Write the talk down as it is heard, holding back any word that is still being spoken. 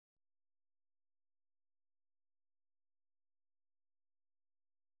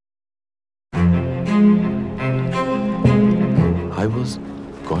I was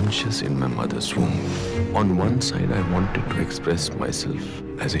conscious in my mother's womb. On one side, I wanted to express myself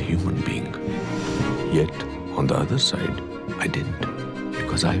as a human being. Yet, on the other side, I didn't,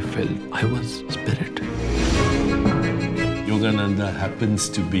 because I felt I was spirit. Yogananda happens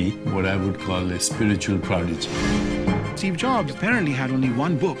to be what I would call a spiritual prodigy. Steve Jobs apparently had only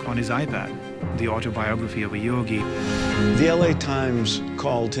one book on his iPad, The Autobiography of a Yogi. The LA Times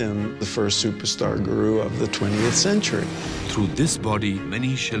called him the first superstar guru of the 20th century. Through this body,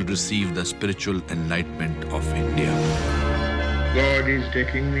 many shall receive the spiritual enlightenment of India. God is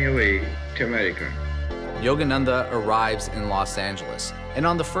taking me away to America. Yogananda arrives in Los Angeles, and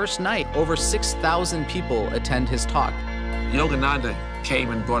on the first night, over 6,000 people attend his talk. Yogananda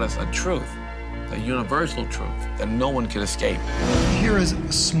came and brought us a truth, a universal truth that no one can escape. Here is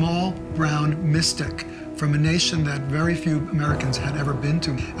a small brown mystic from a nation that very few Americans had ever been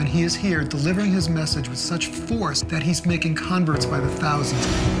to, and he is here delivering his message with such force that he's making converts by the thousands.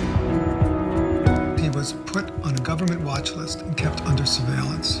 He was put on a government watch list and kept under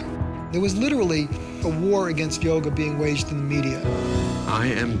surveillance. There was literally a war against yoga being waged in the media. I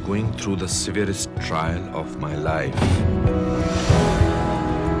am going through the severest trial of my life.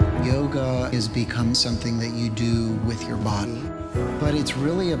 Yoga has become something that you do with your body, but it's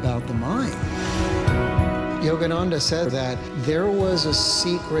really about the mind. Yogananda said that there was a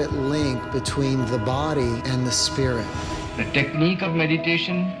secret link between the body and the spirit. The technique of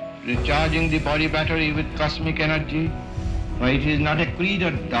meditation, recharging the body battery with cosmic energy, it is not a creed or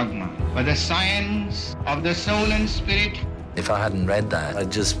dogma, but the science of the soul and spirit. If I hadn't read that,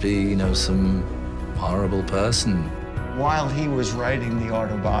 I'd just be, some horrible person. While he was writing the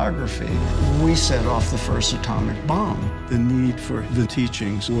autobiography, we set off the first atomic bomb. The need for the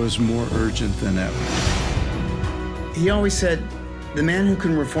teachings was more urgent than ever. He always said, the man who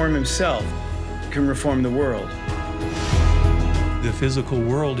can reform himself can reform the world. The physical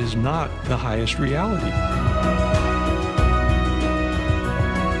world is not the highest reality.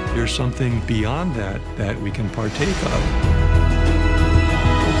 There's something beyond that we can partake of.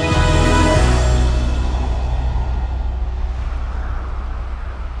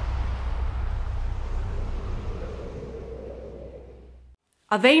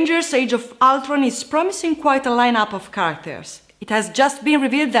 Avengers Age of Ultron is promising quite a lineup of characters. It has just been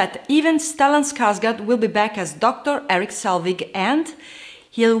revealed that even Stellan Skarsgård will be back as Dr. Erik Selvig, and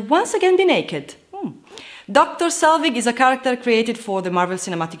he'll once again be naked. Dr. Selvig is a character created for the Marvel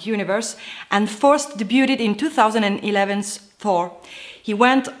Cinematic Universe and first debuted in 2011's Thor. He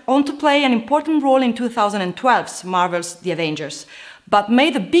went on to play an important role in 2012's Marvel's The Avengers, but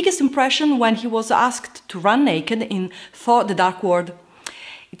made the biggest impression when he was asked to run naked in Thor: The Dark World.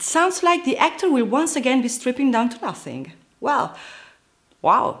 It sounds like the actor will once again be stripping down to nothing. Well,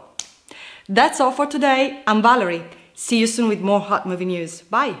 wow. That's all for today. I'm Valerie. See you soon with more hot movie news.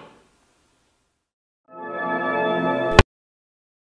 Bye.